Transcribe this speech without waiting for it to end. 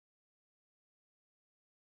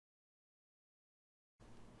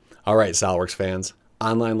All right, SolidWorks fans,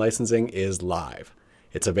 online licensing is live.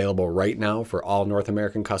 It's available right now for all North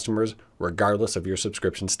American customers, regardless of your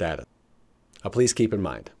subscription status. Now, please keep in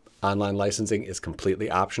mind, online licensing is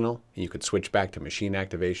completely optional, and you can switch back to machine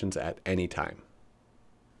activations at any time.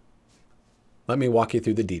 Let me walk you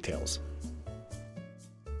through the details.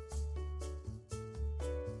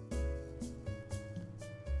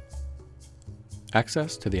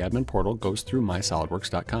 Access to the admin portal goes through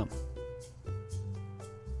mysolidworks.com.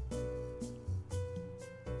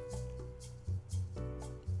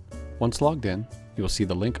 Once logged in, you will see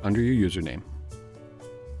the link under your username.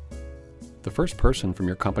 The first person from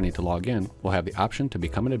your company to log in will have the option to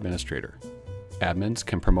become an administrator. Admins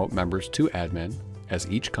can promote members to admin, as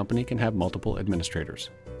each company can have multiple administrators.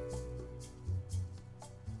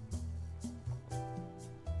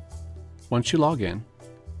 Once you log in,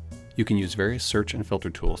 you can use various search and filter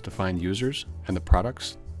tools to find users and the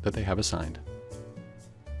products that they have assigned.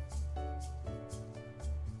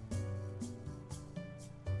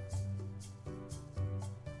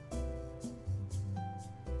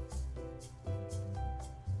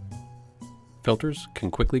 Filters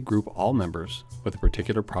can quickly group all members with a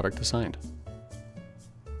particular product assigned.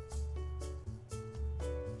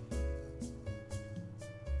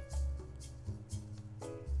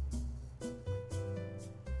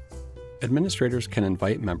 Administrators can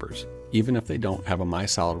invite members, even if they don't have a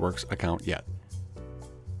MySolidWorks account yet.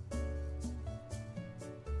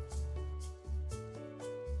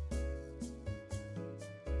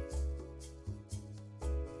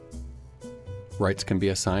 Rights can be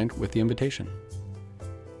assigned with the invitation.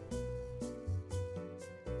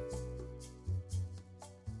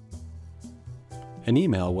 An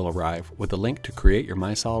email will arrive with a link to create your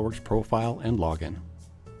MySolidWorks profile and login.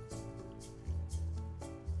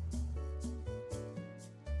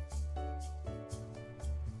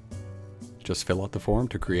 Just fill out the form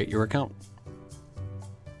to create your account.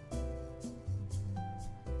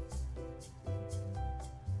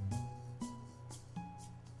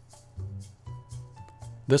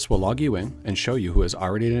 This will log you in and show you who is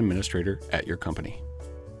already an administrator at your company.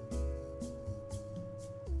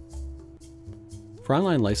 For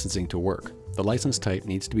online licensing to work, the license type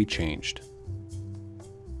needs to be changed.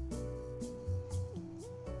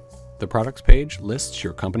 The products page lists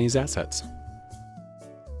your company's assets.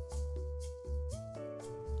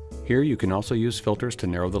 Here you can also use filters to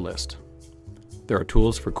narrow the list. There are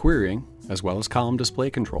tools for querying as well as column display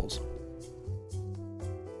controls.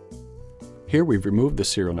 Here we've removed the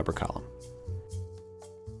serial number column.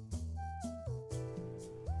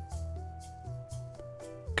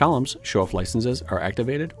 Columns show if licenses are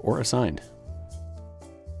activated or assigned.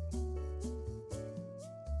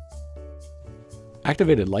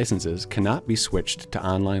 Activated licenses cannot be switched to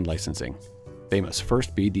online licensing. They must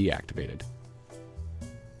first be deactivated.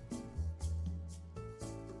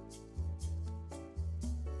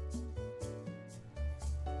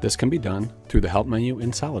 This can be done through the Help menu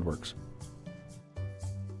in SolidWorks.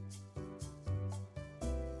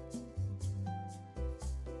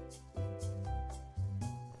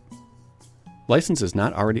 Licenses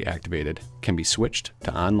not already activated can be switched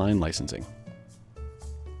to online licensing.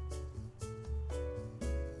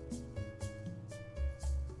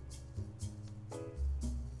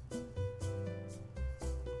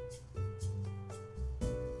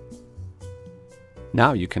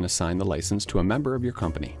 Now you can assign the license to a member of your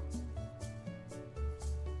company.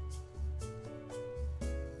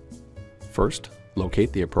 First,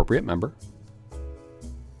 locate the appropriate member.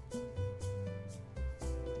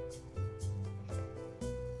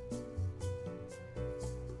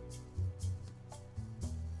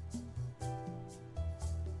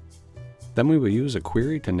 Then we will use a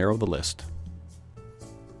query to narrow the list.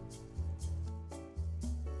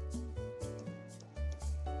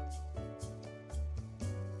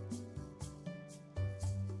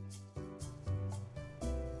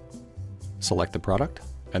 Select the product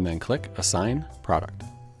and then click Assign Product.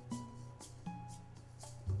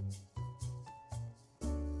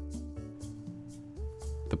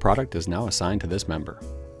 The product is now assigned to this member.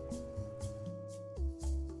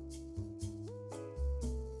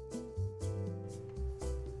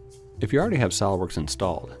 If you already have SolidWorks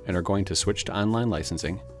installed and are going to switch to online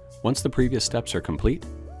licensing, once the previous steps are complete,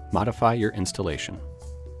 modify your installation.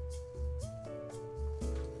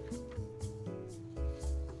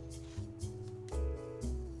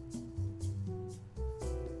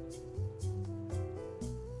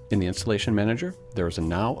 In the Installation Manager, there is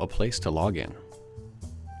now a place to log in.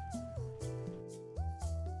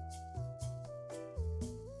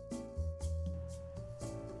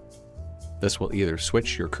 This will either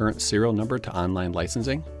switch your current serial number to online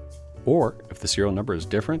licensing Or if the serial number is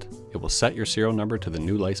different, it will set your serial number to the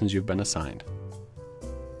new license you've been assigned.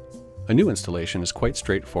 A new installation is quite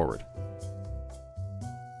straightforward.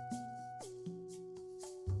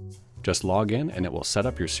 Just log in and it will set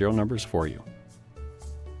up your serial numbers for you.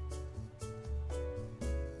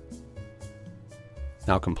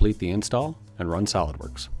 Now complete the install and run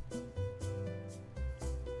SolidWorks.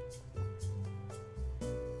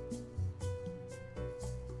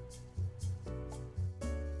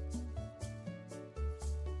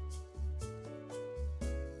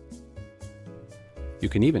 You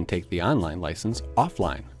can even take the online license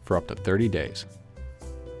offline for up to 30 days.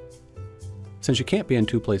 Since you can't be in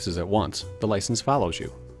two places at once, the license follows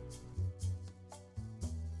you.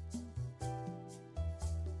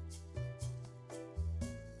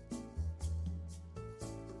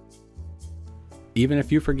 Even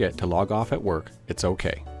if you forget to log off at work, it's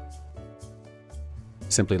okay.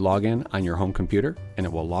 Simply log in on your home computer and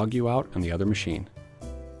it will log you out on the other machine,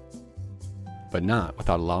 but not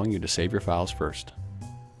without allowing you to save your files first.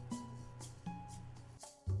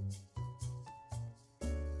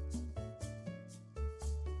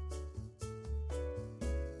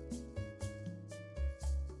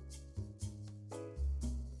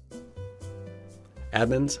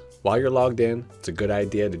 Admins, while you're logged in, it's a good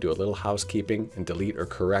idea to do a little housekeeping and delete or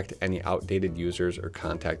correct any outdated users or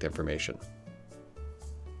contact information.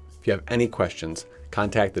 If you have any questions,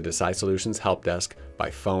 contact the DASI Solutions Help Desk by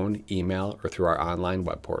phone, email, or through our online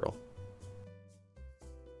web portal.